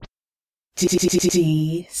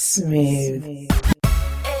D Smooth.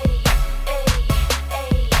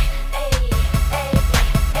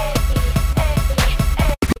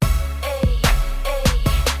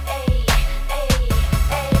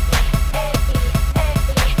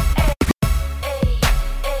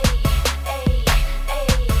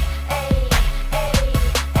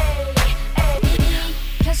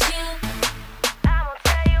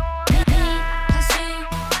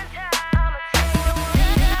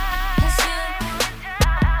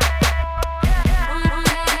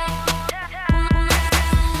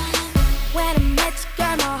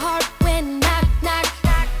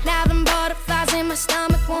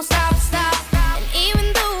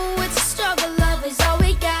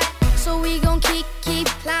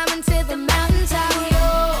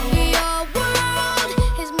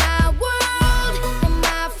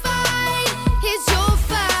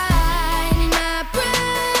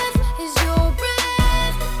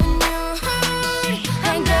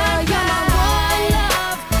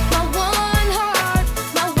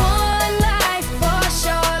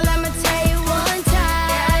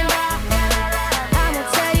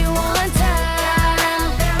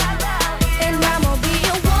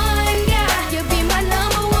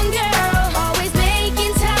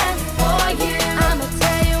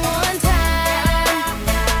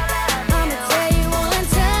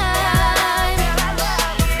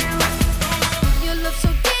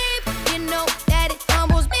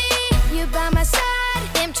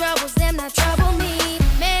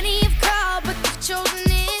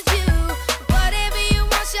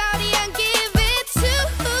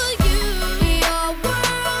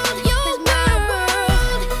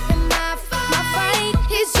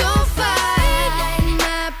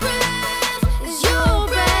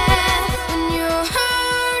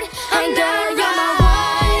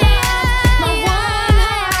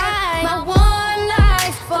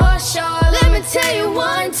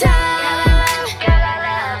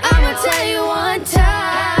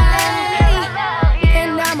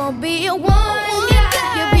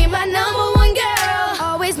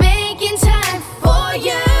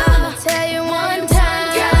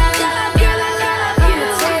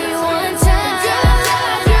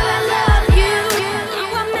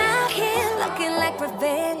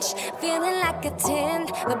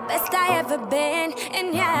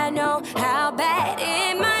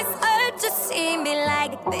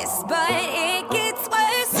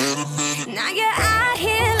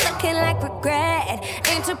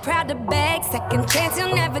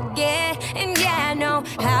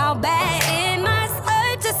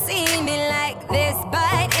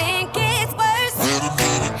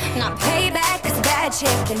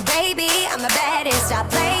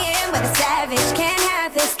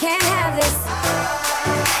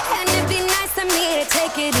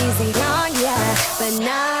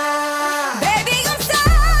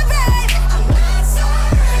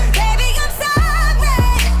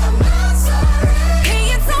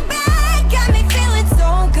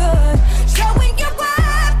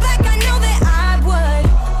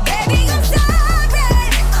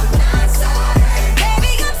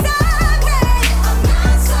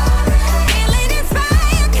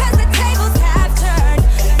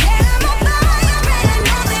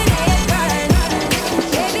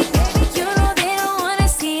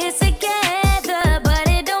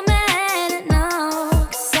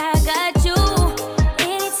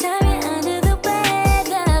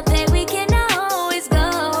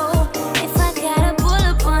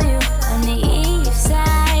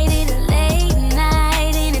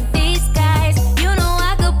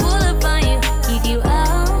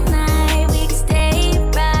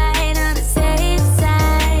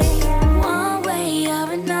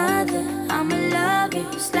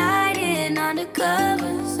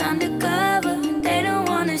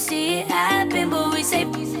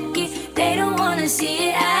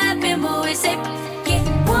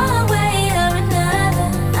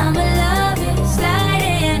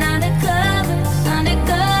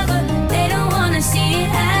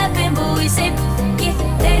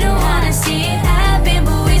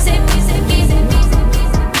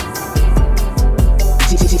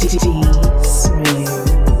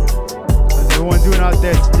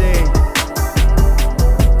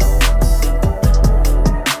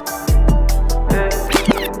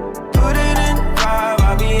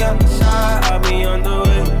 I'll be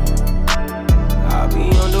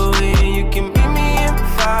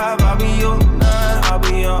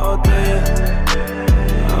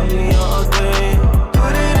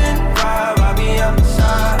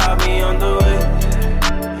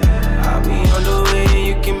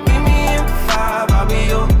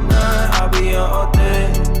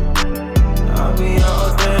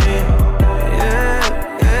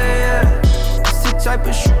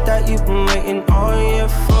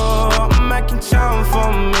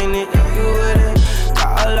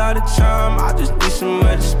time, I just need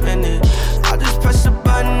somewhere to spend it. I just press a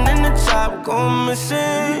button and the top go missing.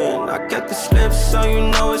 I get the slip so you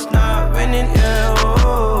know it's not raining. Yeah,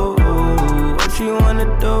 oh, what you wanna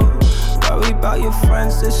do? Worry about your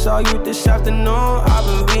friends, they saw you this afternoon. I've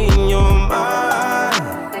been reading your mind.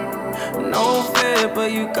 No fear,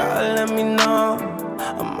 but you gotta let me know.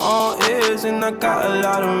 I'm all ears and I got a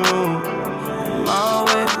lot of room. I'm my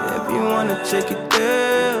way, if you wanna take it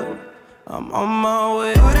there, I'm on my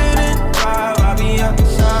way. Put it in drive, I'll be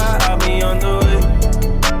outside, I'll be on the way.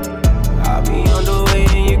 I'll be on the way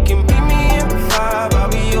and you can meet me at 5. I'll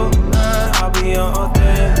be all night, I'll be all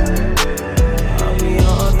day. I'll be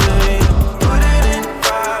all day. Put it in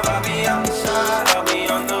drive, I'll be outside, I'll be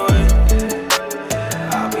on the way.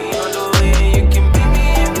 I'll be on the way and you can meet me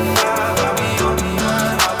at 5. I'll be all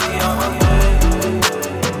night, I'll be all day.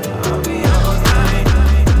 I'll be all day.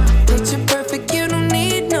 Picture perfect, you don't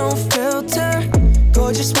need no filter.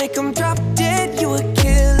 Gorgeous, make them drop dead, you a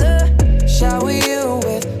killer. Shower you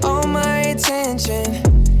with all my attention.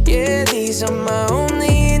 Yeah, these are my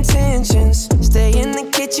only intentions. Stay in the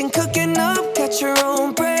kitchen cooking up, got your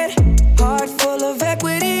own bread. Heart full of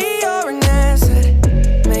equity, you're an asset.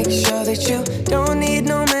 Make sure that you don't need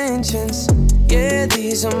no mentions. Yeah,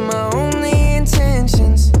 these are my only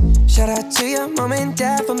intentions. Shout out to your mom and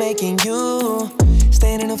dad for making you.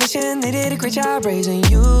 Standing ovation, they did a great job raising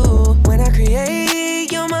you. When I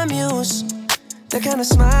create, you're my muse. The kind of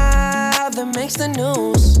smile that makes the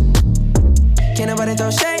news. Can't nobody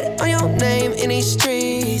throw shade on your name in these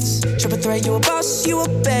streets. Triple threat, you a boss, you a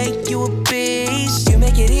bank, you a beast. You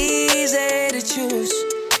make it easy to choose.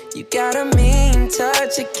 You got a mean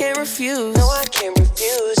touch, I can't refuse. No, I can't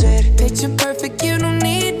refuse it. Picture perfect, you don't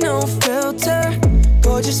need no filter.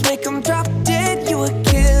 Gorgeous, make them drop dead, you a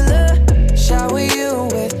killer. Shower you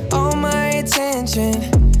with all my attention.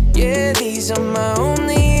 Yeah, these are my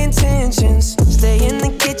only intentions. Stay in the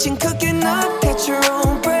kitchen cooking up, got your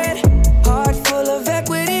own bread. Heart full of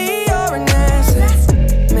equity, you're an asset.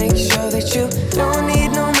 Make sure that you don't need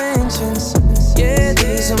no mentions. Yeah,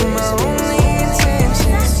 these are my only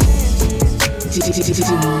intentions.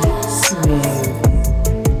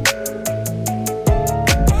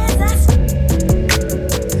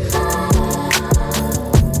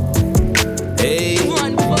 Hey,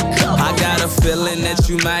 I got a feeling that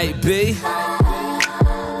you might be.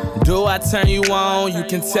 Do I turn you on? You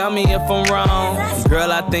can tell me if I'm wrong.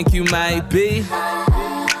 Girl, I think you might be.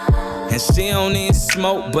 And she don't need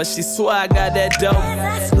smoke, but she swear I got that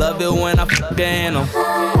dope. Love it when I fuck her animal.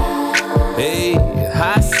 Hey,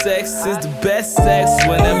 high sex is the best sex.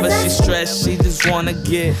 Whenever she stressed, she just wanna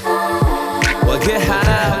get. Well, get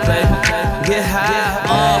high, baby. Get high.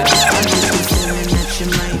 I'm just feeling that you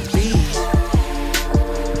might be.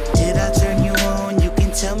 Did I turn you on? You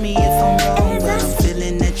can tell me if I'm wrong, but I'm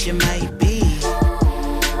feeling that you might be.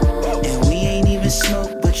 And we ain't even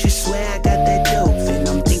smoke, but you swear I got that dope, and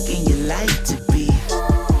I'm thinking you like to be.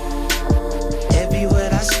 Every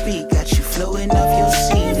word I speak got you flowing off your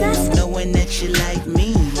seat, and I'm knowing that you like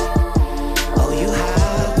me. Oh, you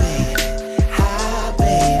high, baby, high,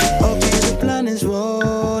 baby. Okay, the blunt is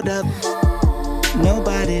rolled up,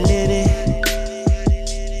 nobody lit it.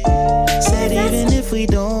 Said even if we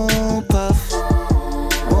don't puff,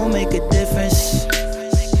 won't make a difference.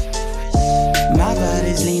 My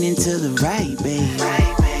body's leaning to the right, babe.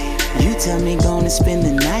 You tell me gonna spend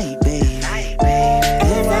the night, babe.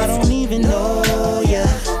 If I don't even know ya,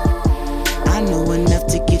 I know enough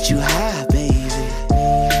to get you high, baby.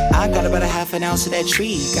 I got about a half an ounce of that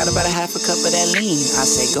tree, got about a half a cup of that lean. I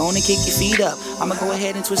said, go on and kick your feet up, I'ma go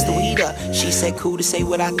ahead and twist the weed up. She said, cool to say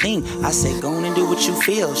what I think. I said, go on and do what you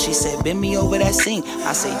feel. She said, bend me over that sink.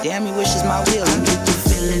 I say, damn, you wish is my will. I get the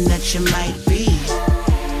feeling that you might be.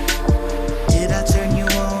 Did I turn you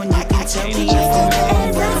on? You can tell me if I'm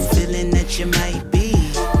wrong, but I'm feeling that you might be.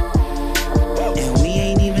 And we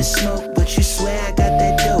ain't even smoke, but you swear I got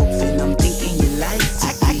that dope, and I'm thinking you like to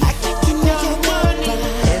be.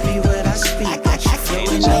 Every word I speak got you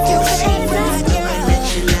flowing off your seat, and I'm knowing that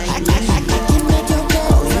you like me.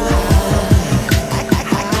 Oh, you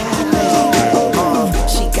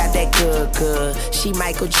She got that good. She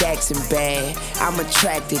Michael Jackson bad. I'm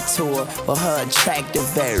attracted to her for her attractive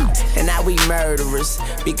verb. And now we murderers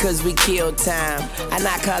because we kill time. I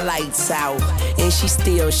knock her lights out and she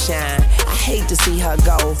still shine. I hate to see her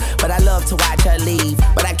go, but I love to watch her leave.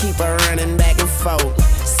 But I keep her running back and forth.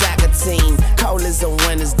 Soccer team, cold as a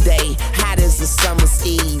winter's day, hot as a summer's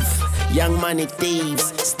eve. Young money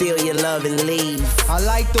thieves, steal your love and leave. I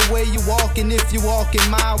like the way you walking if you walking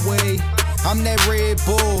my way. I'm that Red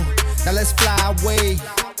Bull, now let's fly away.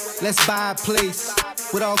 Let's buy a place.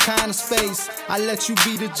 with all kind of space. I let you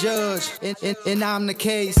be the judge, and I'm the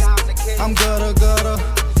case. I'm gutter,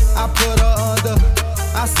 I put her under.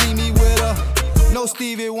 I see me with her, no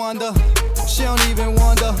Stevie Wonder. She don't even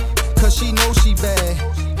wonder, cause she knows she bad.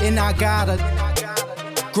 And I got a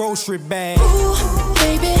grocery bag. Ooh,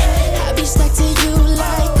 baby, I be stuck to you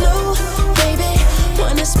like glue. Baby,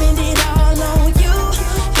 wanna spend it all on you.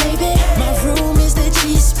 Baby, my room is the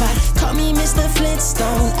G-spot. Call me Mr.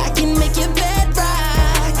 Flintstone. I can make your bed rock.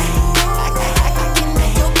 I can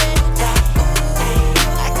make your bed rock.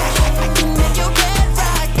 I can make your bed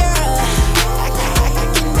rock, girl. I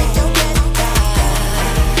can make your bed rock.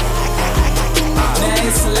 Now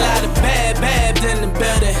it's a lot of bad in the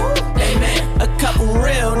building. Amen. A couple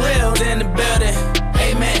real in the building.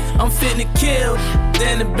 Amen. I'm finna kill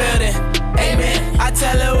in the building. Amen. I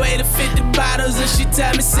tell her way to 50 bottles and she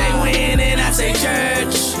tell me say when and I say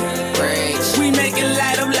church. Preach. We make it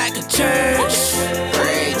light up like a church.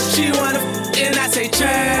 Preach. She wanna and I say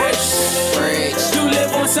church. Preach. You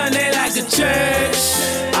live on Sunday like a church.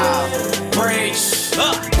 Preach.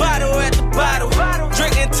 Bottle at the bottle.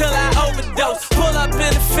 Drink until I overdose. Pull up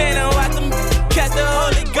in the Phantom, watch them catch the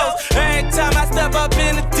Holy Ghost. Every time I step up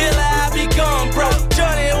in the dealer, I be going broke.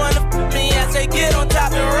 Jordan wanna me, I say get on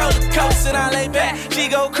top and roller coaster. And I lay back, she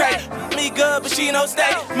go crazy. Me good, but she no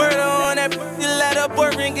stay. Murder on that, let her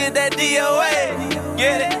boyfriend get that DOA.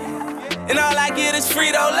 Get it? And all I get is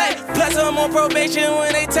Frito-Lay. Plus I'm on probation.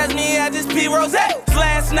 When they test me, I just pee rose.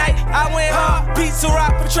 Last night I went hard, pizza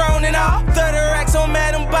rock, Patron and all. 30 racks on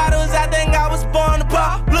Madam bottles. I think I was born to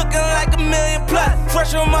bar. Looking like $1 million plus.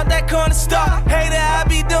 Fresh from out that corner store. Hater, I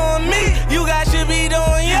be doing me. You guys should be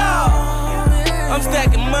doing y'all. I'm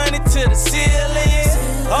stacking money to the ceiling.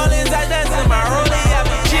 All this I does in my rollie, I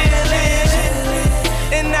be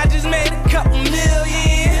chillin'. And I just made a couple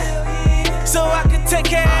million, so I can take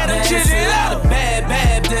care of them children. A lot of bad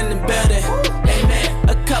in the building. Amen.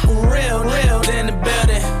 A couple real in the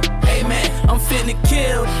building. Amen. I'm finna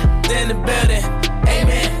kill in the building.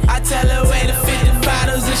 Amen. I tell her way to 50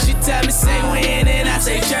 bottles and she tell me say when and I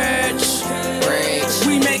say church. Preach.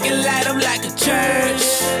 We make it light up like a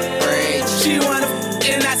church. Preach. She wanna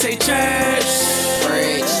and I say church.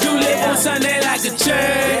 Preach. You live on Sunday like a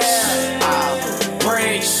church.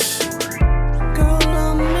 Preach.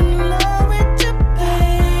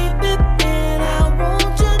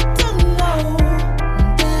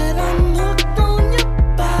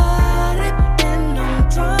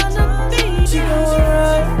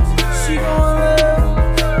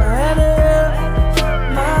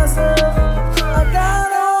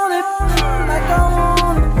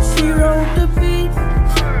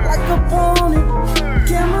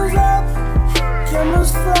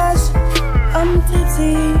 I'm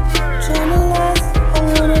tipsy, tryna last. I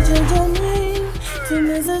wanna change your name to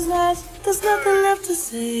Mrs. Nash. There's nothing left to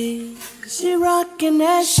say, 'cause she rockin'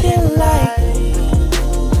 that shit like.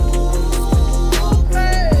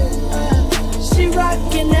 She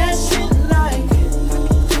rockin' that shit like.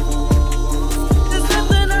 There's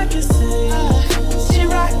nothing I can say. She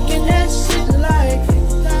rockin' that shit like.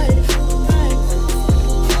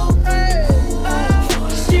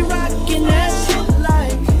 She rockin' that shit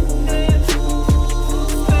like.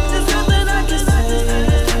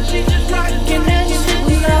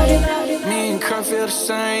 Feel the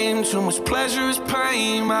same, too much pleasure is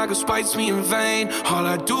pain. My girl spites me in vain. All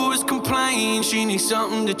I do is complain. She needs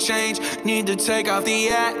something to change. Need to take off the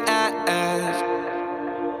ass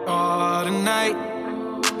all tonight.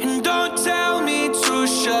 And don't tell me to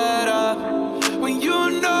shut up when you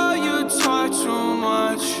know you talk too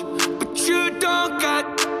much, but you don't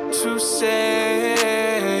got to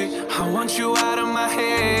say. I want you out of my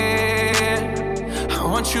head. I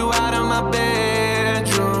want you out of my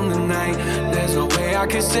bedroom tonight. There's no way I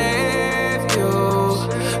can save you,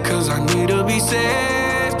 'cause I need to be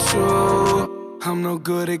saved too. I'm no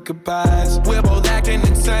good at goodbyes. We're both acting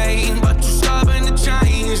insane, but you're stubborn to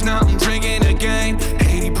change. Now I'm drinking again,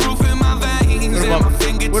 80 proof in my veins. And my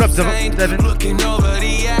fingertips Devin? Looking over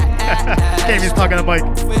the ass. Jamie's talking to Mike.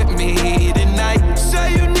 With me tonight.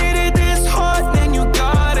 Say you needed this heart, then you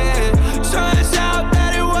got it. Turns out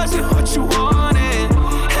that it wasn't what you wanted.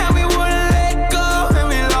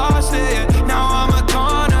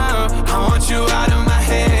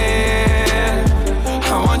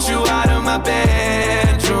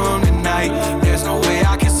 Bedroom tonight. There's no way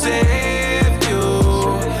I can save you,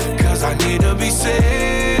 'cause I need to be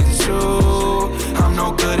saved too. I'm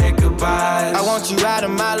no good at goodbyes. I want you out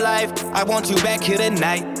of my life. I want you back here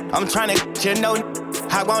tonight. I'm trying to you know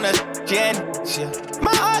I wanna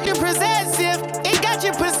my heart you possessive, it got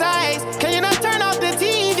you precise. Can you not turn off the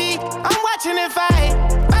TV? I'm watching it fight.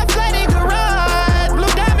 My flooded garage, blue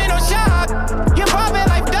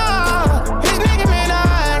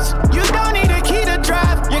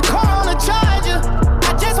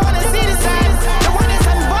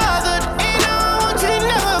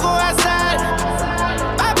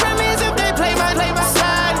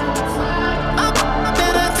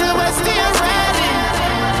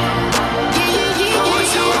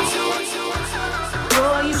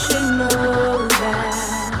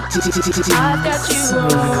I've got you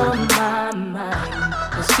on my mind,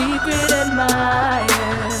 a secret admirer.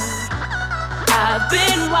 I've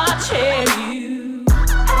been watching you.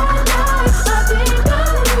 And I think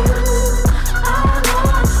of you. I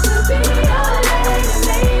want to be your lady,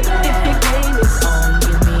 baby. If your game is on,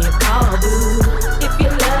 give me a call, boo. If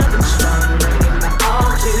your love is strong, let me give my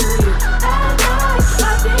all to you. And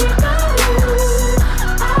I think of you.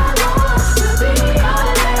 I want to be your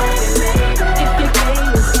lady, baby. If your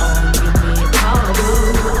game is on, give me a call,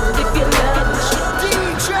 boo. If your love is strong,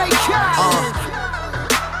 DJ Khaled.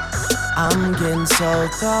 I'm getting so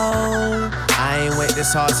cold. I ain't went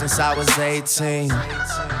this hard since I was 18.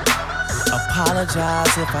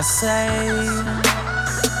 Apologize if I say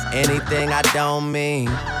anything I don't mean.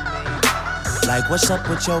 Like, what's up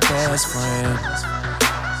with your best friend?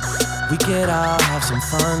 We could all have some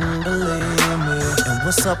fun, believe me. And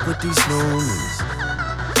what's up with these loonies?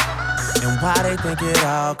 And why they think it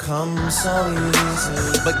all comes so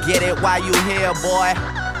easy? But get it while you here, boy.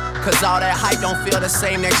 Cause all that hype don't feel the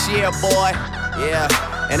same next year, boy. Yeah.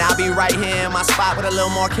 And I'll be right here in my spot with a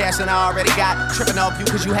little more cash than I already got. Tripping off you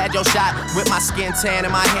cause you had your shot. With my skin tan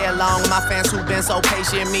and my hair long. And my fans who've been so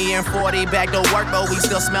patient. Me and 40 back to work, but we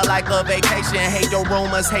still smell like a vacation. Hate the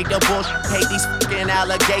rumors, hate the bullshit, hate these fucking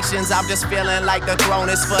allegations. I'm just feeling like the throne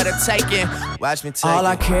is for the taking. Watch me take all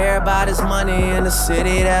I care about is money in the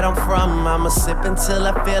city that I'm from. I'ma sip until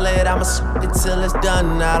I feel it, I'ma sip it till it's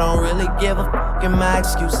done. I don't really give a fuck, and my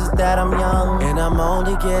excuse is that I'm young. And I'm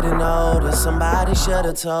only getting older, somebody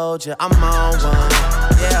should've told you I'm on one,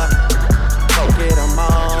 yeah. Go get, I'm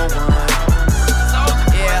on one.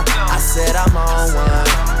 Yeah, I said I'm on one.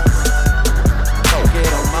 Go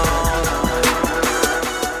get, I'm on one.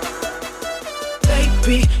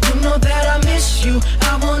 Baby, you know that I miss you.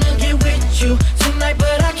 I wanna get with you tonight,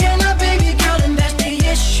 but I cannot, baby girl, and that's the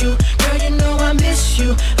issue. Girl, you know I miss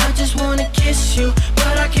you. I just wanna kiss you,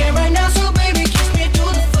 but I can't right now, so baby, kiss me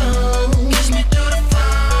through the phone. Kiss me through the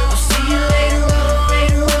phone. I'll see you later on.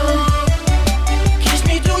 Kiss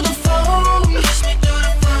me through the phone. Kiss me through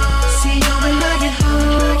the phone. See you when I get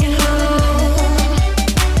home.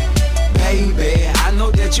 Baby, I know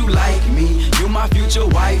that you like me. You my future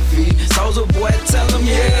wifey. Soulja Boy, tell him,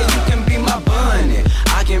 yeah, you can be my bunny.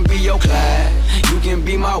 I can be your Clyde. You can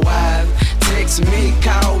be my wife. Text me,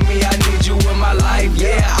 call me, I need you in my life.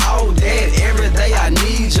 Yeah, all that, every day I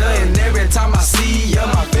need you. And every time I see you,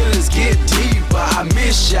 my feelings get deeper. I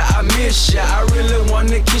miss you, I miss you. I really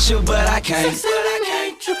wanna kiss you, but I can't.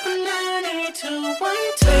 Triple 9, 8, 2, 1,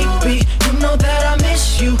 2. Baby, you know that I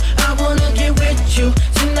miss you. I wanna get with you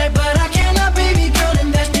tonight, but I cannot, baby girl,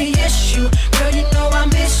 and that's the issue. Girl, you know I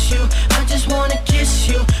miss you. I just wanna kiss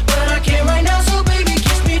you, but I can't right now, so baby,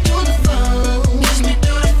 kiss me through the phone. Kiss me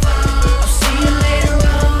through the phone. I'll see you later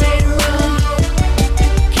on.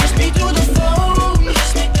 Kiss me through the phone.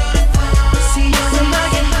 Kiss me through the phone. See you when I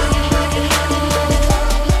get home.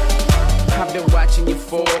 I've been watching you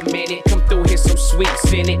for a minute. Come through here, some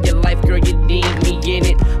sweets in it. Your life, girl, you need me in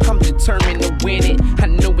it. I'm determined to win it. I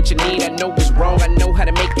know what you need, I know what's wrong. I know how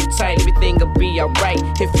to make it tight. Everything'll be alright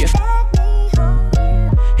if you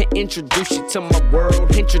introduce you to my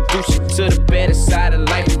world. Introduce you to the better side of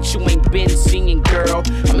life that you ain't been seeing, girl.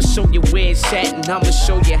 I'ma show you where it's at, and I'ma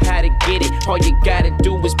show you how to get it. All you gotta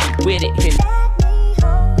do is be with it. And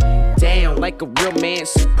down like a real man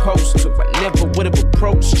supposed to. I never would've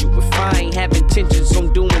approached you if I ain't have intentions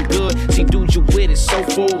on doing good. See, dude, you with it so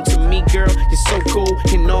full to me, girl. You're so cool,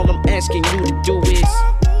 and all I'm asking you to do is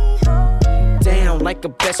down like a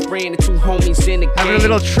best friend and two homies in the game. Having a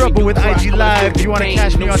little trouble with IG Live. If you want to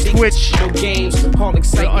catch me on Twitch, no games, all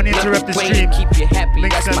excitement, uninterrupted stream. Keep you happy,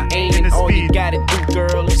 Links that's my aim. in the All you speed. gotta do,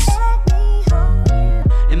 girl, is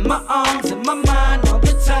In my arms, in my mind, all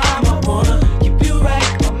the time. I wanna keep you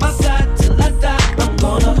right by my side till I die. I'm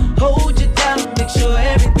gonna hold you down, make sure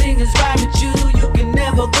everything is right with you. You can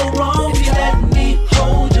never go wrong if you let me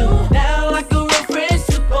hold you down like a real friend's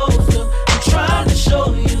supposed to. I'm trying to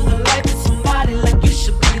show you the life of somebody like you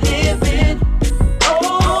should be living.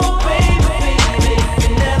 Oh, baby, you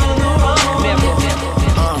never go wrong.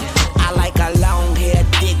 I like a long hair,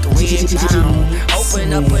 thick red tongue.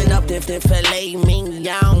 Open up, if they fillet me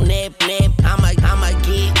down, nip. I'ma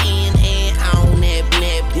get in and on, nip.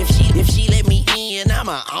 If she let me in,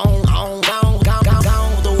 I'ma on,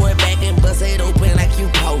 throw it back and bust it open like you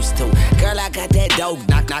supposed to. Girl, I got that dope,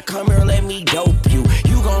 now come here, let me dope you.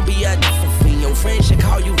 You gon' be a different fiend, your friends should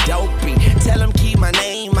call you dopey. Tell them keep my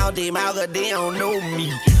name out their mouth, cause they don't know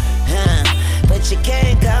me. But you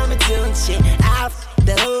can't come into and shit.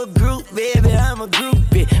 The whole group, baby, I'm a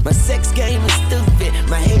groupie. My sex game is stupid.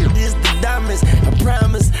 My head is the dumbest. I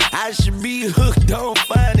promise I should be hooked on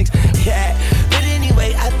phonics.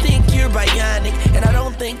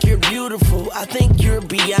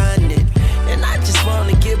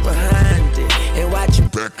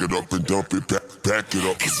 back it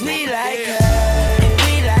up. Cause we like her, and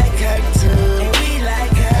we like her too. And we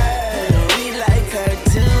like her, and we like her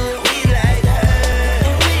too. We like her,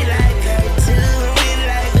 and we like her too. We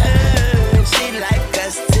like her, and she like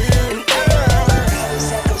us too. And I wish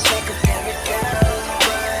I could shake a every girl.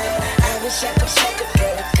 I wish I could shake a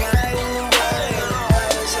every girl in the world. I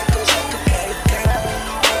wish I could shake a every girl.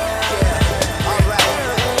 Yeah, alright.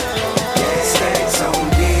 Yeah, stacks on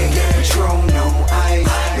deck, Patron on ice.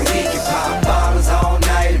 And we can pop bottles all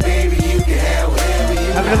night, baby. You can have whatever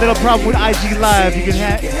you Having a little problem with IG Live, you can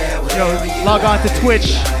log on to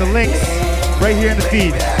Twitch, the links right here in the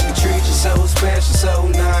feed. I can treat you so special, so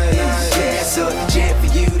nice. Yeah, so the jet for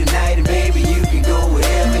you tonight, and baby, you can go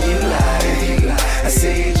wherever you like. I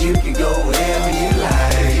said you can go wherever you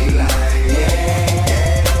like. Yeah.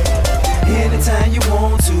 Anytime you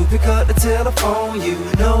want to, pick up the telephone. You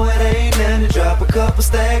know it ain't nothing to drop a couple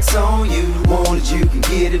stacks on you. Want it, you can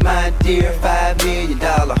get it, my dear. $5 million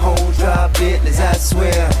home drop business, I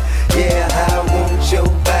swear. Yeah, I want your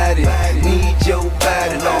body, need your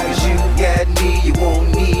body. Long as you got me, you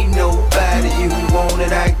won't need nobody. You want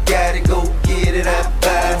it, I got it, go get it, I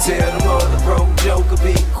buy. Tell the mother broke joker,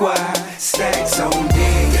 be quiet. Stacks on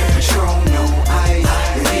deck, Patron on ice.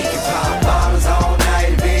 And we can pop bottles all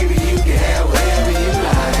night, baby. You can have whatever you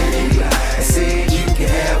like. I said you can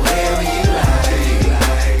have whatever you like.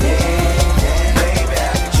 Yeah, baby,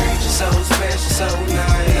 I can treat you so special, so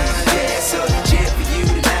nice. Yeah, so the jet for you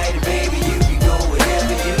tonight, and baby, you can go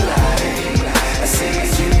wherever you like. I said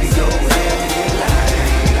you can go wherever you like.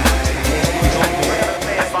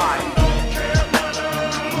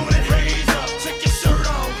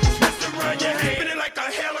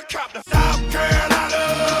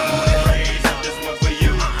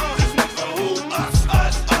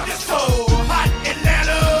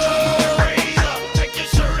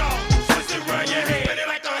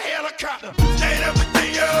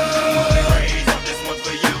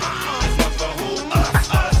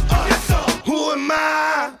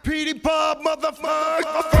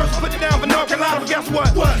 Guess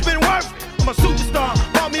what? It's been work. I'm a superstar.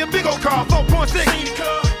 Bought me a big old car,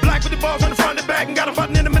 4.6. Black with the balls on the front and back, and got a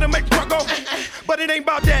button in the middle, make the truck go. But it ain't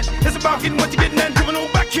about that. It's about getting what you getting and coming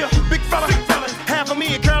on back here. Big fella, half of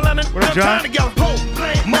me in Carolina, time together. Hope,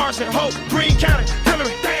 Morrison, Hope, Green County,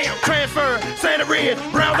 Hillary, damn, transfer, Santa Red,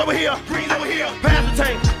 Browns over here, Greens over here, pass the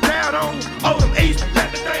tank, down on Oldham, East,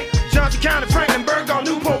 that's the thing. Johnson County, Franklin, Burgall,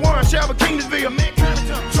 Newport, Warren, Shelby, Kingsville,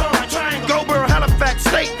 Goldboro, Halifax,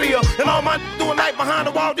 Stateville, and all my doing life behind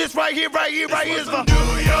the wall. This right here is the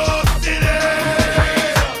New York City.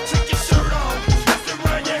 Take your shirt off, twist it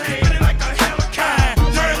around your head like a helicopter.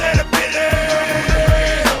 Turn that a bit.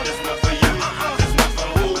 This not for you, this not for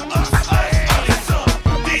who? Us.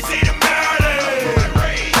 DC to Maryland.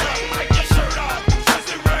 Take your shirt off, twist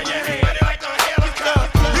it around your head like a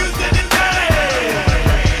helicopter. Houston to Dallas.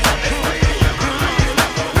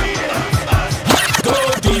 Go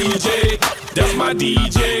DJ, that's my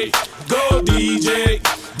DJ. Go DJ,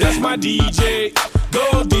 that's my DJ.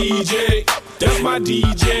 Go DJ, that's my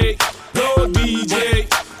DJ. Go DJ,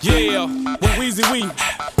 yeah. With Weezy we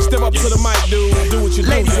step up to the mic, dude. Do what you do.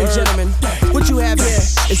 Ladies and gentlemen, what you have here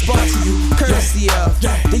is brought to you courtesy of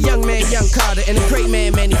the young man, Young Carter, and the great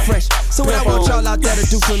man, Manny Fresh. So what I want y'all out there to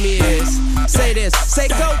do for me is say this. Say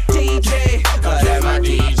go DJ, cause that's my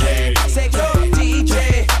DJ. Say go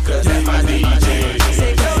DJ, cause that's my DJ.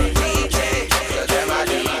 Say go DJ, cause that's my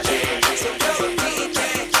DJ. Say go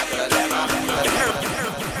DJ, cause that's my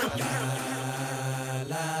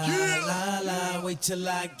La, wait till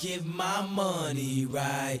I give my money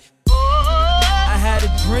right. I had a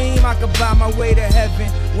dream I could buy my way to heaven.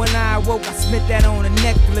 When I awoke, I spent that on a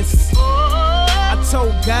necklace. I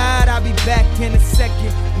told God I'll be back in a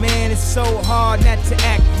second. Man, it's so hard not to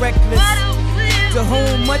act reckless. To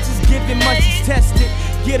whom much is given, much is tested.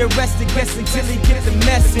 Get arrested, guess until he get the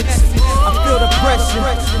message. I feel the pressure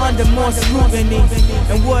under more scrutiny.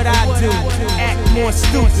 And what I do, act more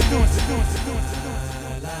stupid.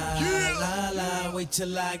 Wait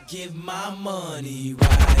till I give my money right.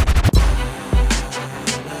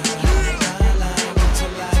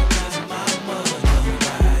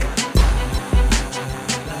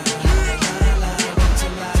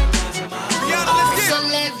 So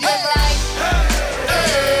live your life.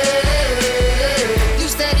 You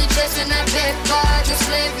steady chasing that paper, just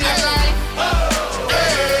live your life.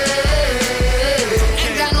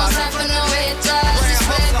 Ain't got no time for no haters, just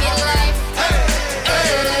live your life.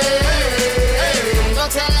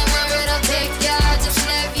 Don't tell them where it'll take ya, just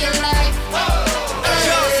live your life.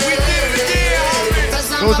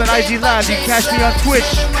 on IG Live. You can catch me on Twitch,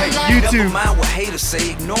 YouTube. Never mind what haters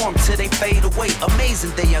say, ignore them till they fade away.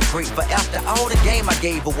 Amazing they ungrateful after all the game I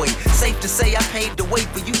gave away. Safe to say I paved the way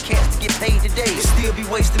for you cats to get paid today. Still be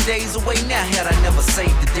wasting days away now had I never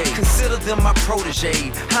saved the day. Consider them my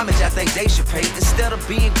protege, homage I think they should pay. Instead of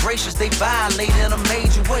being gracious, they violate in a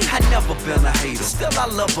major way. I never been a hater, still I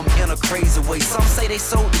love them in a crazy way. Some say they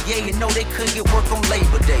sold the yay and know they couldn't get work on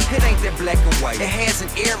Labor Day. It ain't that black and white, it has an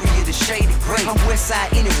area that's shaded gray. I'm west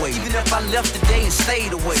side anyway, even if I left today and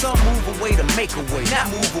stayed away. Some move away to make a way, not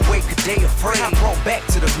move away cause they afraid. I brought back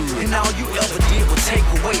to the hood, and all you ever did was take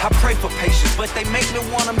away. I pray for patience, but they make me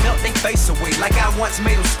wanna melt they face away. Like I once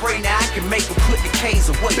made them spray, now I can make them put the K's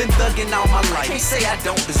away. Been thugging all my life, can't say I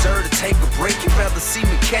don't deserve to take a break. You'd rather see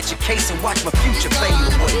me catch a case and watch my future fade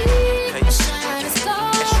away. Okay. That's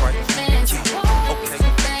right.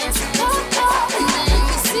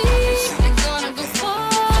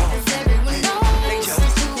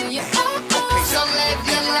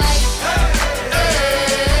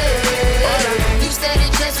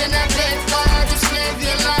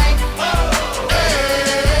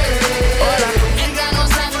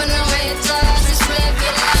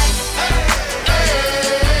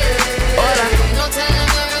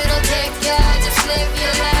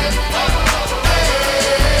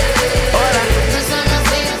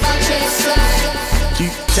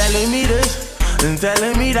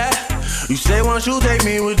 Telling me that you say once you take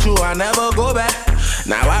me with you, I never go back.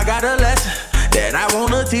 Now I got a lesson that I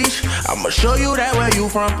wanna teach. I'ma show you that where you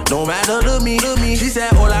from, no matter to me. She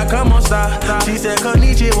said, hola, como esta? She said,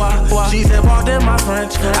 konnichiwa. She said, pardon my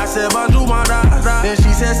French. I said, bonjour, mada. Then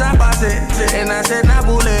she said, sapase. And I said,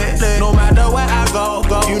 nabule. No matter where I go,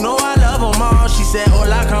 you know I love them all. She said,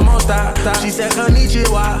 hola, como esta? She said,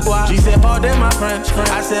 konnichiwa. She said, pardon my French.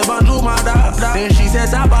 I said, bonjour, mada. Then she said,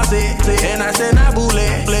 sapase. And I said,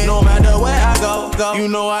 nabule. No matter where I go, you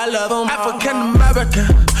know I love them all. African American,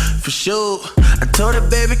 for sure. I told her,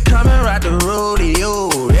 baby, come and ride the rodeo.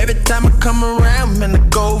 Every time I come around, man, I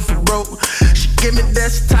go for broke. She give me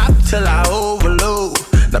desktop till I overload.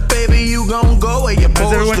 Now, baby, you gon' go where you're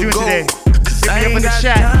supposed to go. Today? Cause I ain't got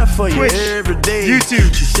time for you every day.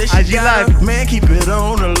 YouTube, she said she IG got Live. a man, keep it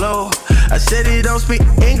on the low. I said he don't speak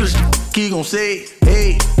English, he gon' say,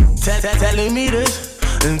 hey, telling me this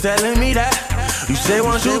and telling me that. You say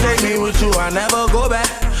once you take me with you, I never go back.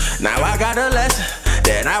 Now I got a lesson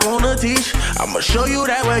that I wanna teach. I'ma show you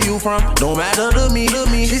that where you from, no matter to me.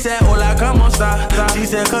 She said, hola, como esta? She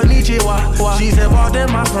said, konnichiwa. She said,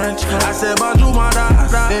 pardon my French. I said, bonjour, mada.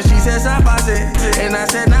 Then she said, sapase. And I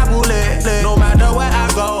said, nabule. No matter where I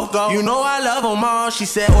go, you know I love them all. She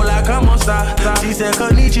said, hola, como esta? She said,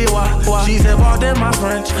 konnichiwa. She said, pardon my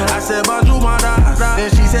French. I said, bonjour, mada. Then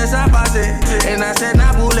she said, sapase. And I said,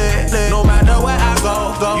 nabule. No matter where I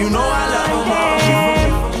go, you know I love them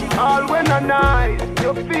all. All when a night,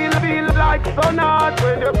 you feel like sun hot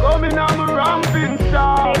when you're coming on the ramping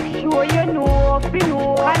shot. Make sure you know,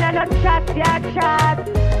 and I don't chat,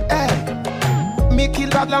 Hey, me kill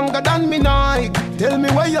that longer than me night. Tell me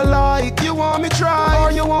what you like, you want me try,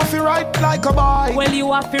 or you want to ride like a bike. Well,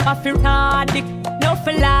 you have to hard, no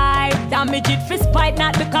for life. Damage it for spite,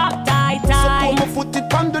 not the cop tight. So put my foot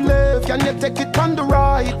it on the left, can you take it on the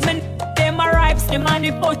right? Them a ripes, them and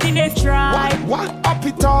the boat in a stride. What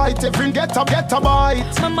appetite, every get a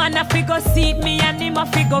bite. My man a figure seat me and him a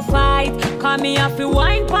figure fight. Call me a fi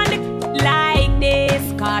wine pon the like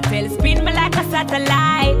this. Cartel spin me like a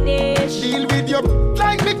satellite dish. Deal with your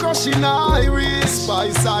like me crushing iris.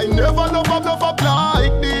 Spice I never love up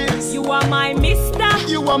like this. You are my mister,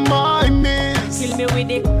 you are my miss. Kill me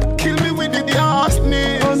with it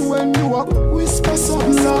darkness. And when you walk, whisper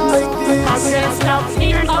something like this. I can't stop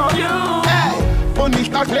thinking of you. Hey, punish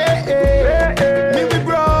that play. Me we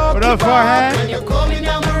broke. What up, Farhad? When you're coming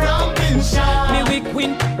down the ramping shot. Me we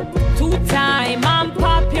queen 2 time and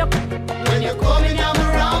pop you. When you're coming down the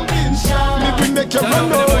ramping shot. Me we make you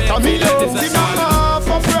run out. And me love the mama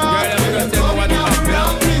for fraud. When you're coming down the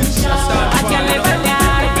ramping shot. I can never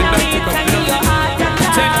lie. Now it's a new heart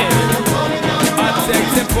attack.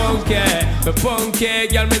 Me punky,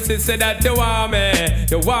 girl, me say that you want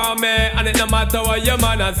me, and it no matter what your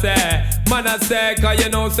man a say, cause you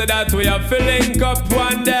know say that we are filling up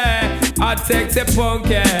one day. I take the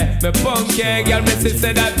punky, me punky, girl, me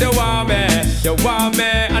say that you want me,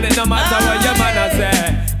 and it no matter what your man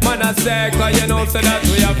a say, cause you know say that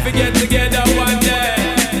we are get together one day.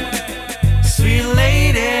 Sweet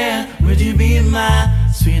lady, would you be my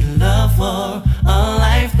sweet love for a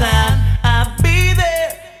lifetime? I'll be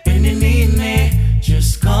there when you need me.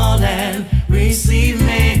 Just call and receive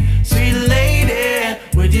me. Sweet lady,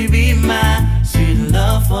 would you be my sweet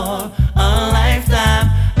love for a lifetime?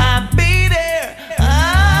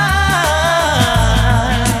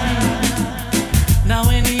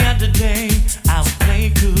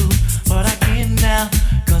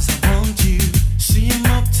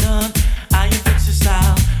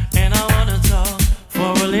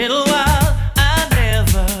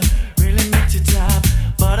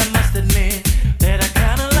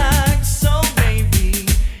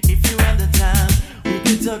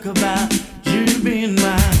 talk about you being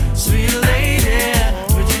my sweet lady.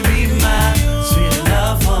 Would you be my sweet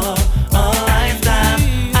love for a lifetime?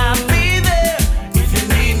 I'll be there if you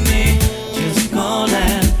need me. Just call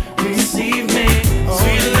and receive me.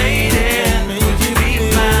 Sweet lady, would you be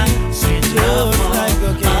my sweet love for a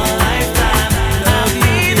lifetime? I'll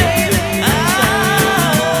be there.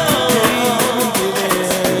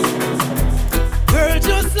 Girl,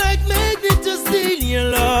 just like magnet, just steal your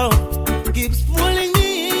love. Keeps pulling me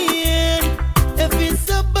in. If it's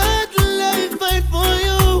a battle I fight for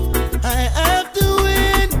you, I have to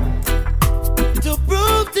win. To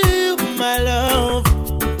prove to you my love,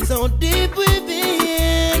 so deep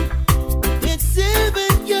within. It's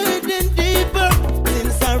even getting deeper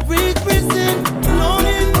since I reached prison.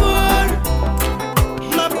 Longing for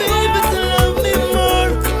my baby to love me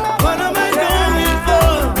more. What am I longing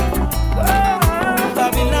for?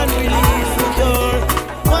 Babylon release the door.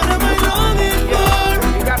 What am I longing for?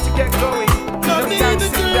 You got to get going. My baby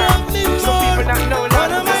to love me more. Some people not know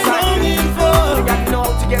What am I longing for? They got to know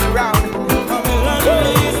how to get around. Babylon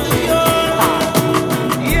release the door.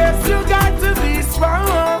 Yes, you got to be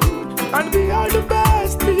strong and be all the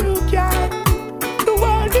best you can. The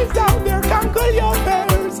world is out there, conquer your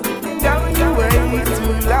fears. Down your way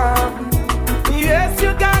too long. Yes,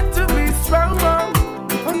 you got to be strong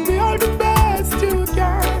and be all the best you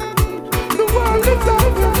can. The world is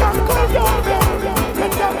out there, conquer your fears.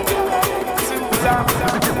 Down your way too long.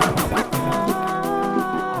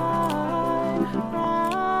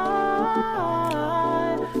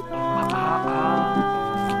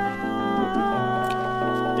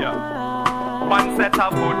 One set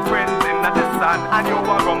of footprints in the sun, and you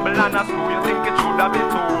were rumble and a screw. You think it should have been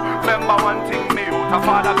two. Remember one thing, me out, a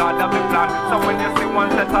father God have the plan. So when you see one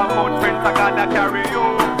set of footprints, I gotta carry you.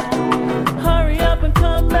 Hurry up and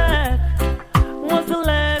come back. Was the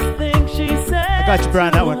last thing she said. I got you,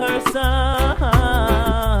 Brian, that to one. Her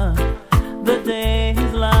son, the day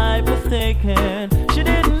his life was taken, she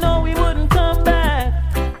didn't know he wouldn't come back.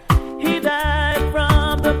 He died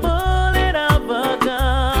from the bullet of a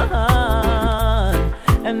gun,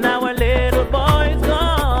 and now our little boy's gone.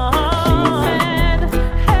 She said,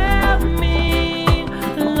 "Help me,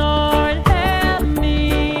 Lord, help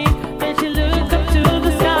me." Then she looked up to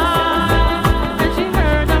the sky, and she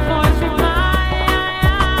heard a voice remind,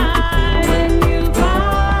 "When you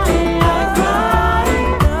cry, I cry,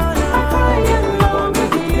 I cry along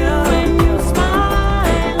with you. When you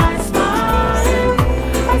smile, I smile,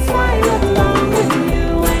 I smile along with you.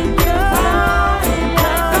 When you cry,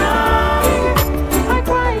 I cry, I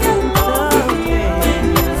cry along with you. When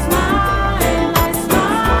you smile, I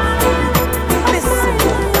smile, I smile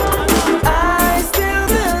along with you." I still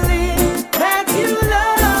believe that you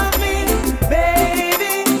love me,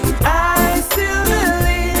 baby. I still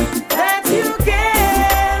believe that you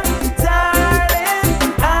care, darling.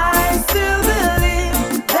 I still believe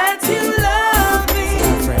that you love me,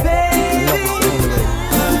 baby.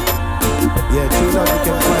 Yeah, true love you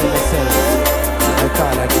can find yourself. I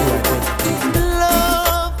call that true identity.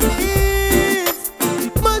 Love is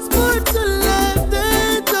much more to life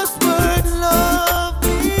than just words. Love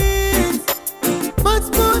is much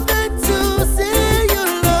more than to say you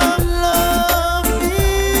love. Love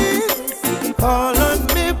is call on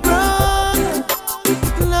me, brother.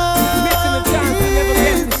 Missing the chance I never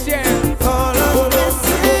get to share. Call on me,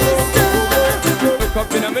 sister. Look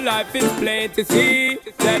up in my life, it's plain to see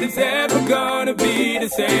that it's ever gonna be the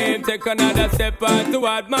same. Take another step on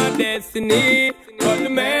toward my destiny, but the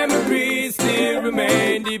memories still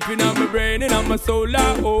remain deep in my brain and on my soul.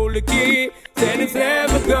 I hold the key. Then it's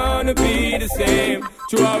never gonna be the same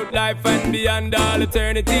throughout life and beyond all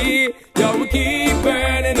eternity. Yo, we keep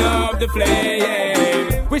burning up the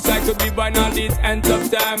flame. Wish I could be born all these ends of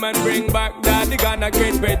time and bring back that the Ghana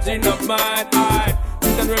great virgin of mine. I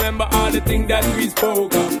and remember all the things that we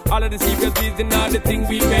spoke of, all of the secrets and all the things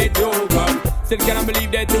we made joke of. Still cannot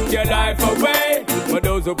believe they took your life away, but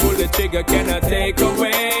those who pull the trigger cannot take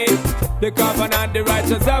away the covenant, the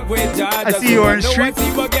righteous have with God. I see you, Orange Street. I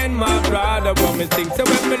see you again, my brother. What me think? So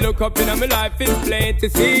when me look up in my life, it's plain to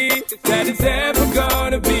see that it's never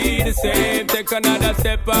gonna be the same. Take another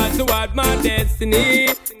step on toward my destiny,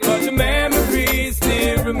 but the memories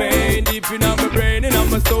still remain deep in my brain and on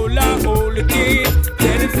my soul. I hold the key.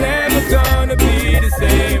 Then it's never gonna be the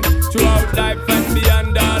same throughout life and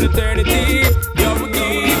beyond all eternity. Yo, we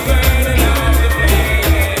keep burning out the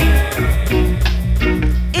flame.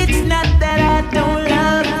 It's not that I don't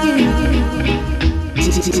love you.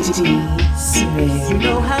 You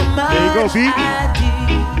know how much There you go, B. I do.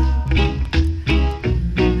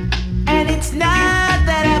 And it's not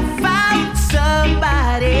that I found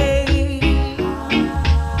somebody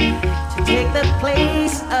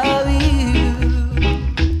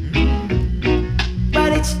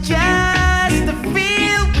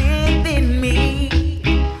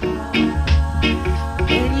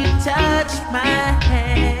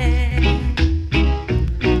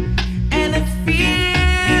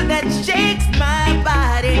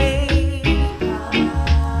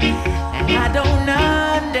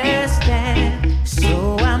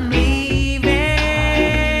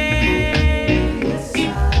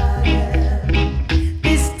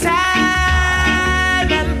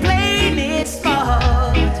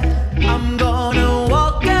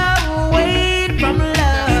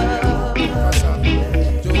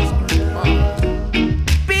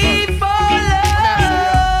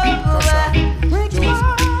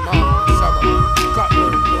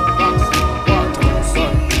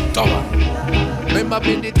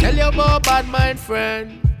about bad mind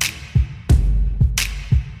friend.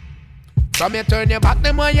 From you turn your back,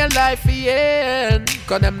 them on your life again.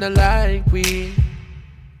 Cause them not like we.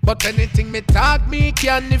 But anything me talk, me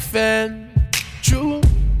can defend. True.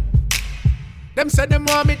 Them say them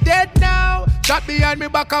want me dead now. Shot behind me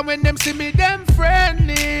back and when them see me, them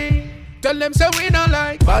friendly. Tell them say we not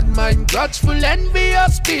like bad mind, grudgeful,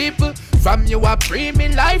 envious people. From you a pre me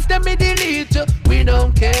life, them me delete you. We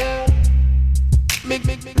don't care. Me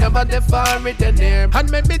never define it in there. And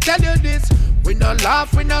let me tell you this, we no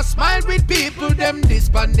laugh, we no smile with people. Them this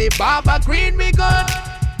pan the barber green we gun.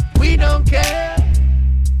 We don't care.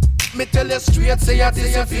 Me tell you straight, say I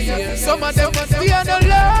disappear. Some of them stay on the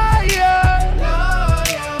liar.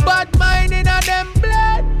 Bad mind in a them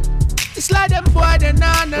blood. It's like them boy they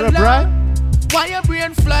not love. Why your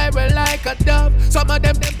brain fly well like a dove? Some of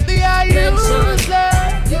them they are useless.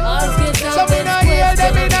 Some me not hear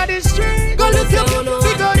them in the street. Go look up,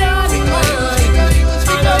 figure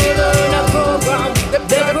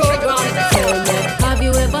Have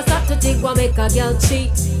you ever sat to think what make a girl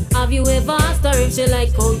cheat? Have you ever asked her if she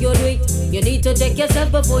like how you do it? You need to check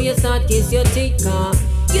yourself before you start kiss your teeth.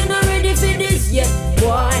 You're not ready for this yet,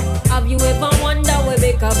 boy. Have you ever wondered where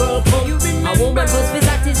make a girl come? A woman must be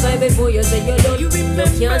satisfied before you say you're done. You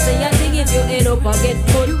can't say a thing if you end up or get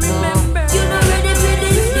put. You're not ready for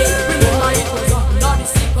this yet, boy. Under the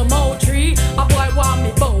sycamore tree, a boy want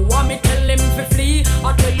me bow, want me tell him to flee.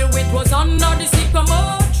 I tell you it was under the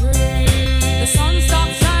sycamore tree. The sun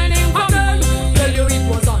stopped shining for me. Tell you it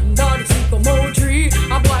was under the sycamore tree.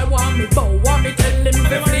 A boy want me bow, want me tell him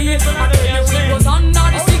to flee. I tell you it was under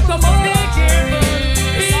the sycamore tree.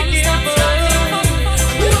 The sun stopped shining for me.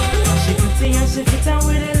 She pretty and she fit out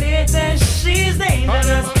with the latest. She's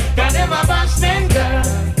dangerous. Got them a bashman girl.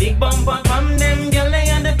 Big bumper from them girl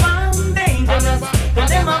and the farm dangerous. Got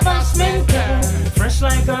them a bashman girl. Fresh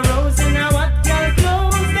like a rose in a what girl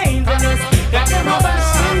clothes dangerous. Got them a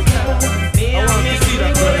bashman girl. I want to see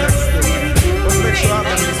that girl. Let's make sure I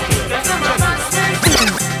can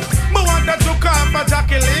I want to took off for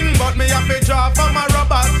Jacqueline, but me have to draw for my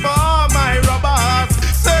robbers, for my robbers.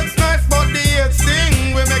 Sex nice, but the hate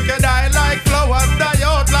sting. We make you die like flowers, die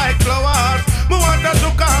out like flowers. Me want to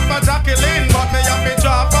took off for Jacqueline, but me have to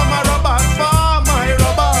draw for my robbers, for my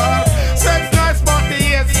robbers. Sex nice, but the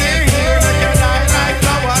hate sting. We make you die like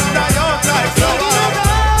flowers, die out like flowers.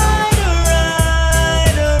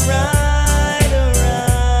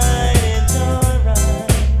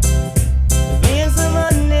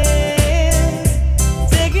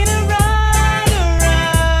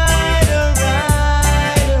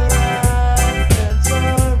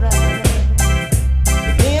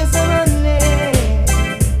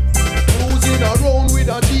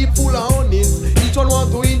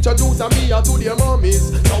 Introduce me to their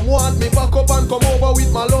mummies. Some want me back up and come over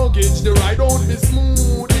with my luggage. The ride won't be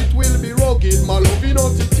smooth, it will be rugged. My loving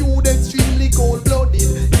attitude extremely cold-blooded.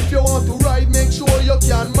 If you want to ride, make sure you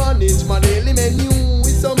can manage. My daily menu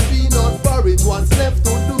is some peanut porridge. What's left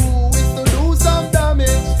to do is to do some damage.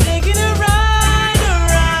 Taking a ride, a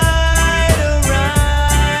ride, a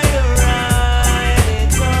ride, a ride.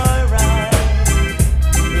 It's alright.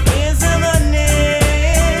 Here's some money.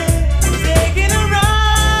 Taking a ride.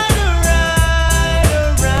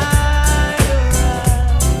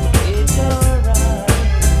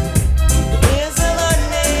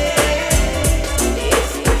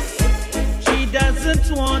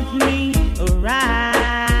 Want me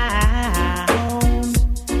around.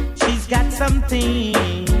 She's got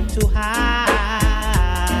something to hide.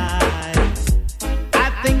 I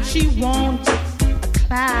think she wants a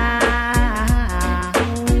clown,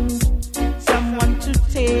 someone to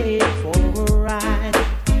take for a ride.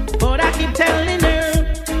 But I keep telling her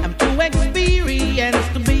I'm too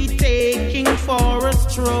experienced to be taking for a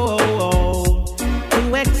stroll.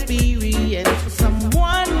 Too experienced for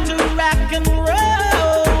someone to rock and roll.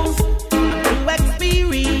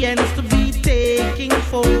 To be taking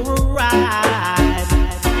for a ride,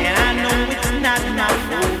 and I know it's not my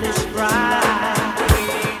foolish pride.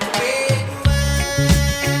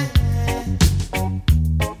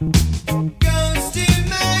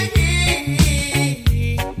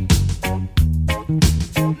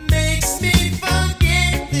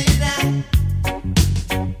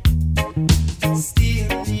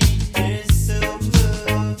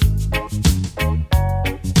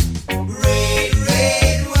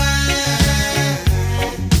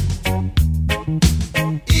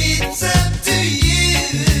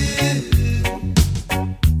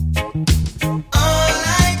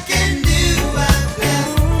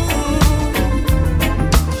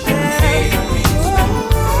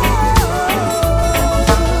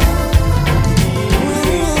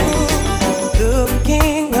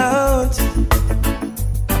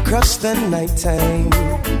 the nighttime.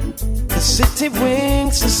 The city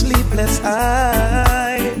winks a sleepless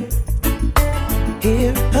eye.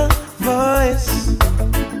 Hear her voice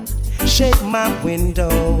shake my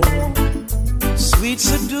window. Sweet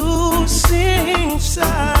seducing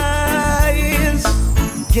sighs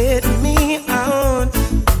get me out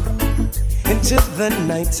into the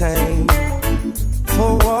nighttime.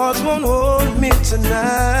 For walls won't hold me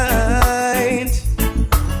tonight.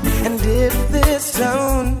 And if this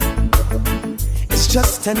town is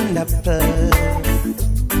just an apple,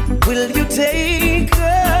 will you take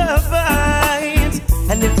a bite?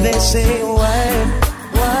 And if they say why,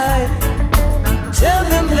 tell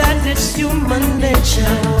them that it's human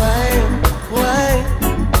nature. Why?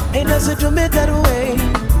 Hey, does it do me that way?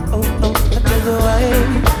 Oh, I tell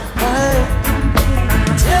them why?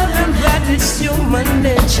 Tell them that it's human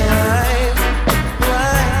nature.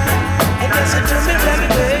 Why? Hey, does it do me that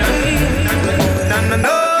way?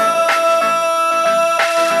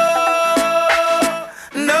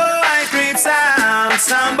 No ice cream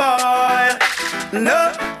sound boy. No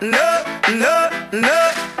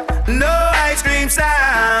ice cream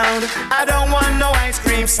sound. I don't want no ice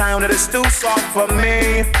cream sound. It is too soft for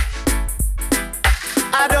me.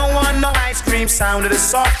 I don't want no ice cream sound. It is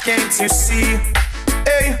soft, can't you see?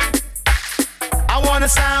 Hey, I want a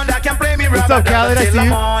sound that can play me right till the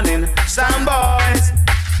morning. Sound boys.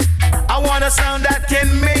 I want a sound that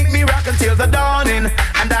can make me rock until the dawning.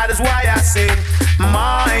 And that is why I say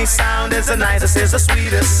my sound is the nicest, is the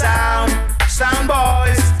sweetest sound. Sound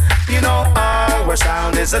boys, you know our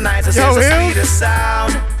sound is the nicest, is the sweetest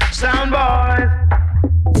sound. Sound boys.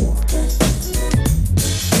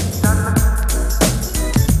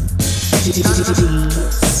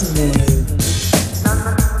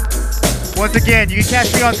 Once again, you can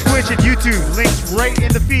catch me on Twitch and YouTube. Links right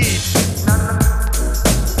in the feed.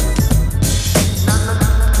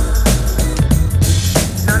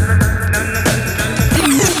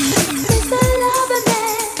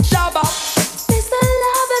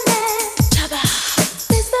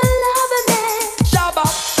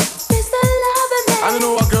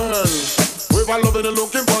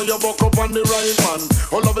 Looking for your buck up on the right man.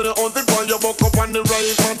 Oh, loving the hunting for your buck up on the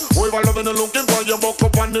right man. Oh, if I loving the looking for your buck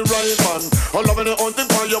up on the right man. Oh, loving the hunting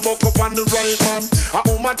for your buck up on the right man. A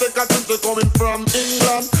woman take a trip to coming from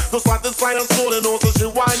England to satisfy her soul and also she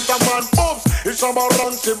wants a man. Oops, it's about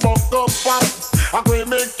run, she buck up fast. I can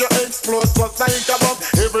make you explode just like a bomb.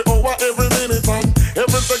 Every hour, every minute, and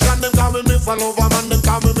every second them call me Miss a Lover, man, them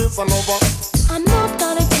call me Miss a Lover. I'm not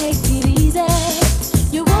gonna take it easy.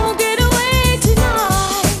 You won't get away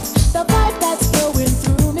tonight. The vibe that's going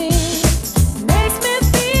through me makes me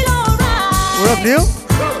feel alright. What up, Neil?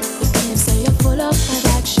 You can't say you're full of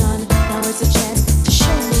action. Now it's a chance to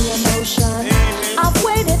show me emotion. I've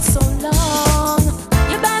waited so long.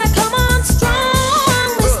 You better come on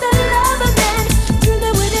strong, Mr. Loverman. Through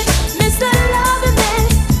the with it, Mr. Loverman.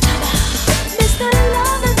 Mr.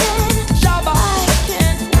 Loverman. I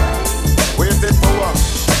can't wait. Wait it for what?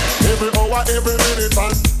 Every hour, every minute,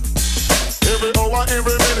 man. Every hour,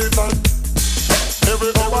 every minute, man.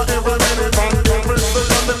 Every hour, every minute, man. Every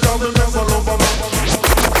second, them call me Miss a Lover, man.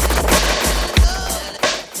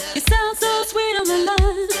 You sound so sweet on the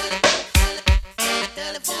line.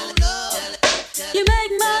 You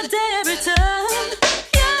make my day every time.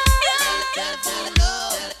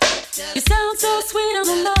 You sound so sweet on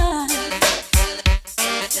the line.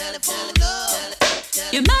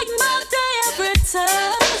 You make my day every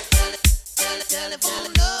time.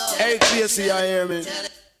 Hey, TSC, I hear me.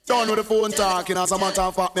 Done with the phone talking, as a matter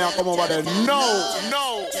of fact, me I come over there. No.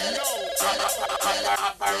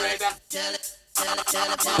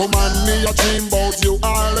 Woman, me a dream about you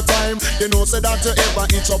all the time. You know, say that you ever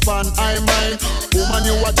itch up and I mine. Woman,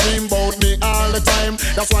 you a dream about me all the time.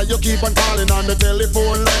 That's why you keep on calling on the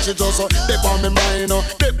telephone like she just dip on me mind,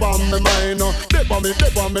 dip on me mind, dip on me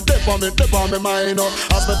mind.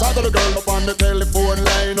 As me talk to the girl up on the telephone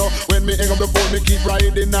line, when me hang up the phone, me keep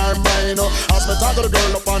riding her mind. As me talk to the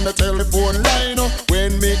girl up on the telephone line,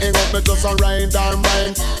 when me hang up, me just ride her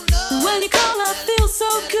mind. When you call, I feel so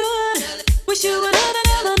good. Wish you were living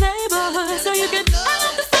in the neighborhood so you could hang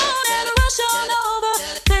up the phone and rush on over.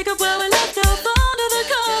 Take up where we left off under the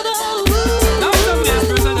cover. Now some of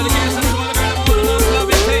this person dedication to all the girl who wants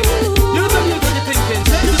love and take. You know you got the thinking.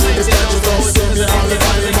 Take the things in the road.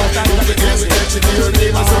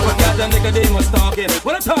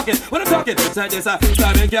 What I'm talking. Say this a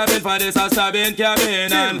stabbing cabin for this a stabbing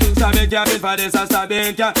cabin and stabbing cabin for this a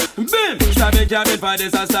stabbing cabin. Bim, stabbing cabin for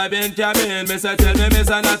this a stabbing cabin. Me say tell me,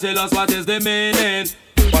 Mr. Nautilus, what is the meaning?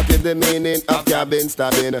 What is the meaning of cabin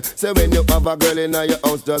stabbing? Say when you have a girl in your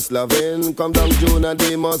house just loving, come down June and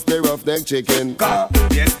they must be roughneck chicken.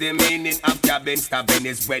 Yes, the meaning of cabin stabbing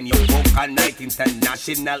is when you book a night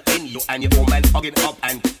international in you and your woman hugging up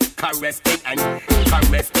and caressing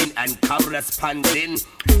and corresponding.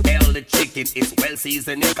 Hell, the chicken is well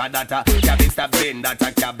seasoned. Cause that a cabin stabbing, that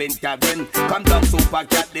a cabin. Come down super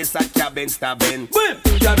cat, this a cabin stabbing.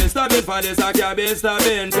 Cabin stabbing for this a cabin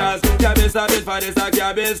stabbing. Just cabin stabbing for this a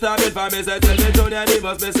cabin stabbing. For me say tell me to the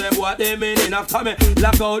neighbors, me say what they meaning after me.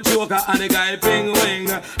 Lock out Joker and the guy Ping Wing.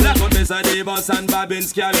 Lock out Mr. Davis and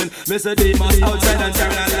Bobbin's cabin. Mr. Davis outside and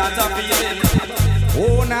carrying a lot of feeling.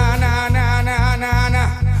 Oh na na na na na na.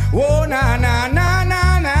 Oh na na na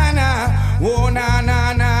na na na. Oh na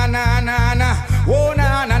na na na na na. Oh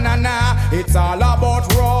na na na na. It's all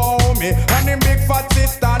about Romy and the big fat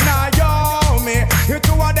sister Naomi. You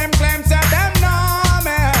two of them claims that them know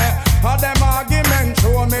me. All them arguments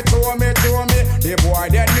show me. The boy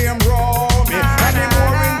their name Romy and the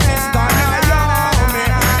boring sister Naomi.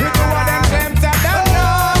 You two of them claims that them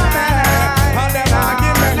know me. All them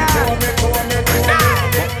arguments show me.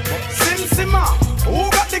 Sim who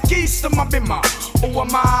got the keys to my bimmer? Who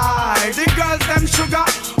am I? The girls them sugar.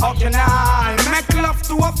 How can I make love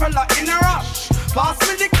to a fella in a rush? Pass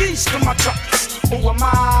me the keys to my trucks. Who am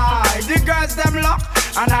I? The girls them lock.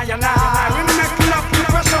 And I we make love to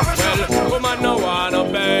pressure. Well, woman no wanna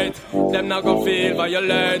bait. Them not gon' feel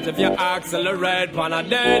violate. If you accelerate pan a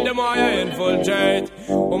day, the more you infiltrate.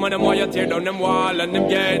 Woman, the more you tear down them wall and them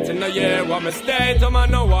gates. In the year what me state,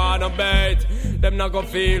 woman no wanna bait. Them not gon'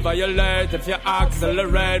 feel violate. If you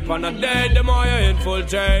accelerate pan a day, the more you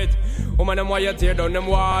infiltrate. Woman, them why you tear down them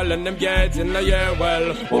wall and them gates in the year.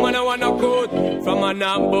 Well, woman, I wanna cut from an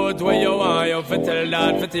boat where you want you fi tell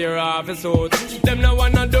that fi tear off his suit. Them no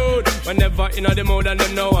wanna dude whenever in the mood and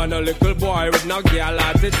them no want a little boy with no girl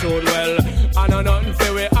attitude. Well, I know nothing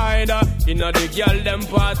fi we either. You know the girl them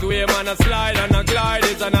pathway man a slide and a glide.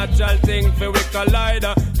 It's a natural thing fi we collide.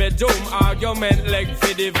 Bedroom argument leg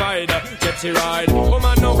fi divider. Get she ride.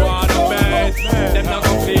 Woman no wanna bait. Them not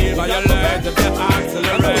gon' feel violate if they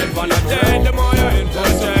accelerate. Wanna the more you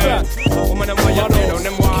infiltrate. Woman, the more you tear down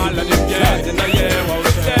them wall and them gates in the year what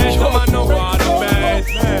we say. Woman, no water base.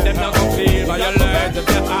 Them not gon' feel violate if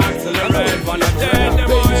they accelerate. Wanna take the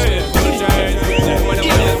more you infiltrate. Woman, the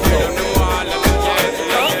more you tear down them wall and them gates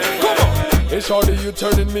in the year. Come on, hey shorty, you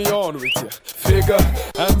turning me on with you. Figure,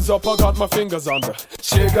 hands up, I got my fingers on the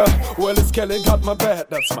trigger. Well, it's Kelly got my bat,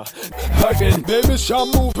 that's my hugging. Baby,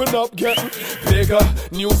 I'm moving up, getting bigger.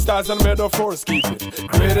 New styles and metaphors, keep it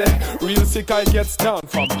gritty. Real sick, I gets down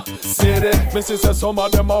from a city. My sister, some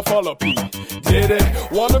of them all follow P. Did it?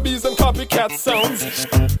 Wannabes and copycat sounds.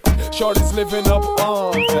 Shorty's living up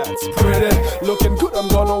on that's pretty. Looking good, I'm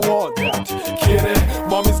gonna want that. Kitty,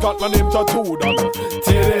 mommy's got my name tattooed on her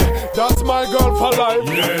titty. That's my girl for life.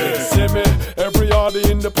 Yeah. See me, every party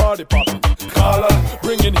in the party poppin'. Collar,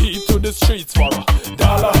 bringing heat to the streets for a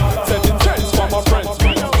dollar. Setting trends for my friends.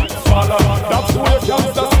 Follow, that's where you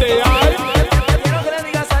can stay high. Quiero que le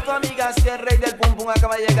digas a tu amiga que el rey del pum pum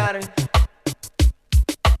acaba de llegar.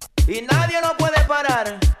 Y nadie lo puede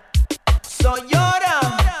parar. So llora.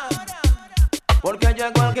 Porque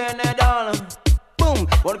llegó el general. Boom.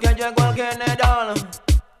 Porque llegó el general.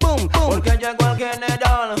 Boom. Porque llegó el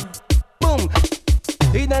general. Boom.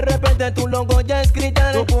 Y de repente tu logo ya es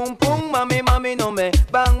gritar. Tu pum pum, mami, mami, no me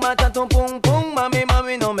van mata tu pum pum, mami,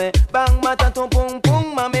 mami, no me van mata tu pum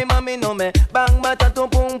pum, mami, mami, no me van mata tu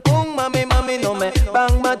pum pum, mami, mami, no me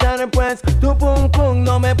van matar pues. Tu pum pum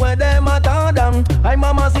no me puede matar. Ay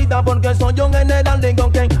mamacita porque soy un general.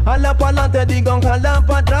 Digo que a la pa'lante, digo a la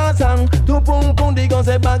pa' atrás. Tu pum pum digo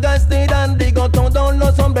se va a estirar. Digo todos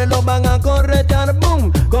los hombres lo van a corretear.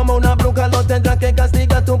 Boom, como una bruja lo tendrá que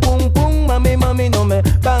castigar. Tu pum pum, mami, mami, no me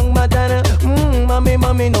van matar. Mami,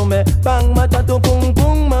 mami, no me van matar. Tu pum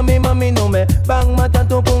pum, mami, mami, no me van matar.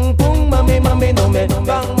 Tu pum pum, mami, mami, no me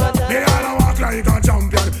van matar. Me wanna walk like a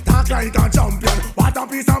champion, talk like a champion. What a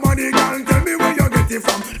piece of money, girl, tell me where you get it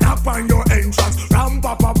from. Tap on your entrance, ram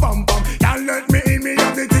pa pa bum bum. Can't let me in, me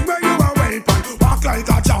have the thing where you are waiting. Walk like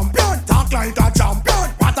a champion, talk like a champion.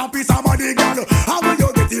 What a piece of money, girl, how will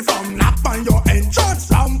you get it from? Knock on your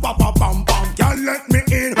entrance, ram pa pa bum bum. Can't let me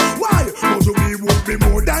in, why? Would you be would be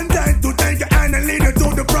more than that to take your hand and lead you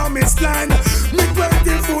to the promised land? Me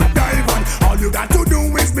 20-foot dive on, all you got to do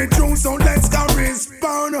is be true, so let's go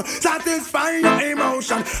respond. Satisfy your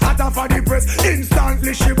emotion, hotter for the press,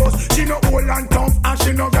 instantly she bust. She no old and tough and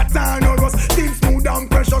she no got time no rust. Things smooth and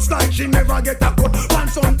precious like she never get a cut.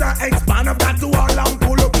 Once on the expand up that to all and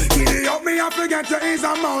pull up. Giddy up me, I forget you is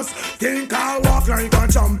a mouse. Think I walk like a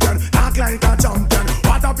champion, act like a champion.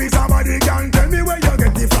 What a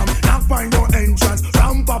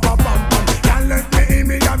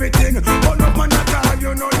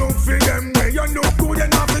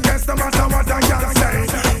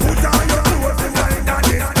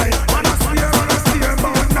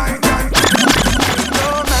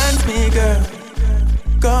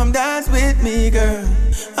me, girl.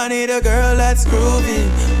 I need a girl that's groovy,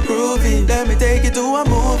 groovy. Let me take you to a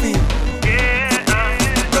movie.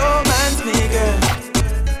 Romance me, girl.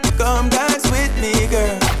 Come dance with me,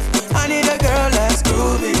 girl. I need a girl that's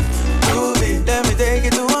groovy, groovy. Let me take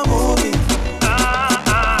you to a movie.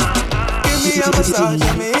 Give me a massage,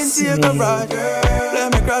 let me into your garage.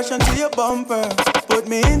 Let me crash onto your bumper. Put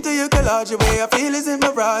me into your collage, the way I feel is in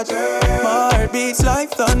mirage. My heart beats like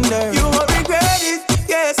thunder. You won't regret it,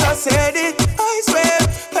 yes I said it. I swear,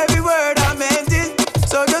 every word I meant it.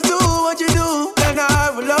 So just do what you do, then I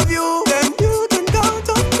will love you. Then you can count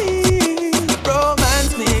on me.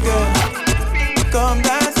 Romance me, girl. Come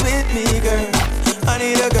dance with me, girl. I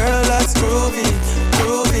need a girl that's groovy,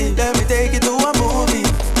 groovy. Let me take you to a movie.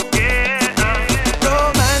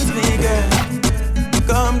 Romance me, girl.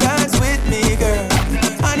 Come dance with me, girl.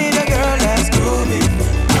 I need a girl that's groovy,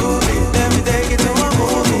 groovy. Let me take you to a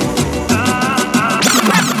movie.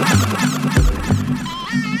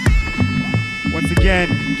 Once again,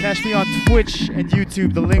 catch me on Twitch and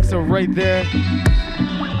YouTube. The links are right there.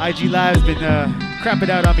 IG Live's been crapping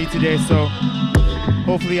out on me today, so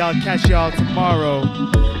hopefully I'll catch y'all tomorrow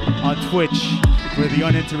on Twitch for the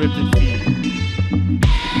uninterrupted feed.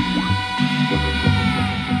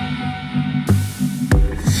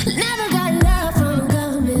 Never got love from a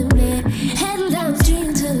government man. Heading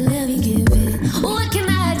downstream to the levee give it. What can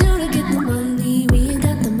I do to get the money? We ain't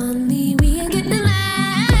got the money, we ain't get the money.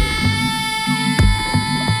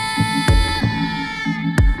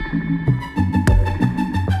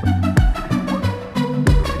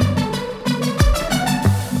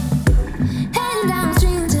 Heading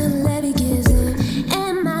downstream to the levee gives it.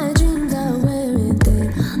 And my dreams are wearing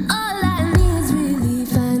thin. All I need is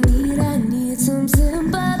relief. I need some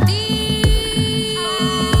sympathy.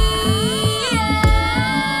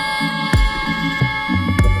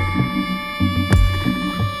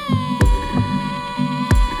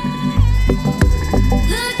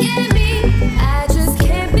 Look at me, I just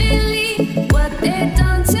can't believe what they've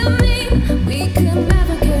done to me. We could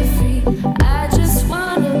never get free. I just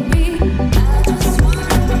wanna be. Look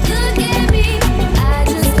at me, I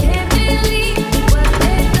just can't believe what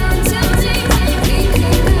they've done to me. We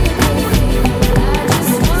could never get free. I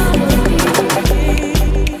just wanna be.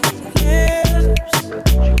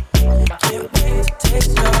 Can't wait to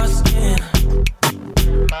taste your skin,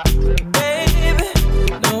 baby.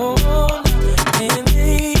 No one in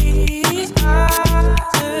these eyes.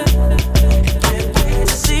 Can't wait to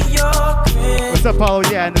see your grin. What's up, Paulo?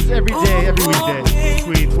 Yeah, and it's every day, every weekday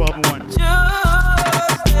between 12 and 1.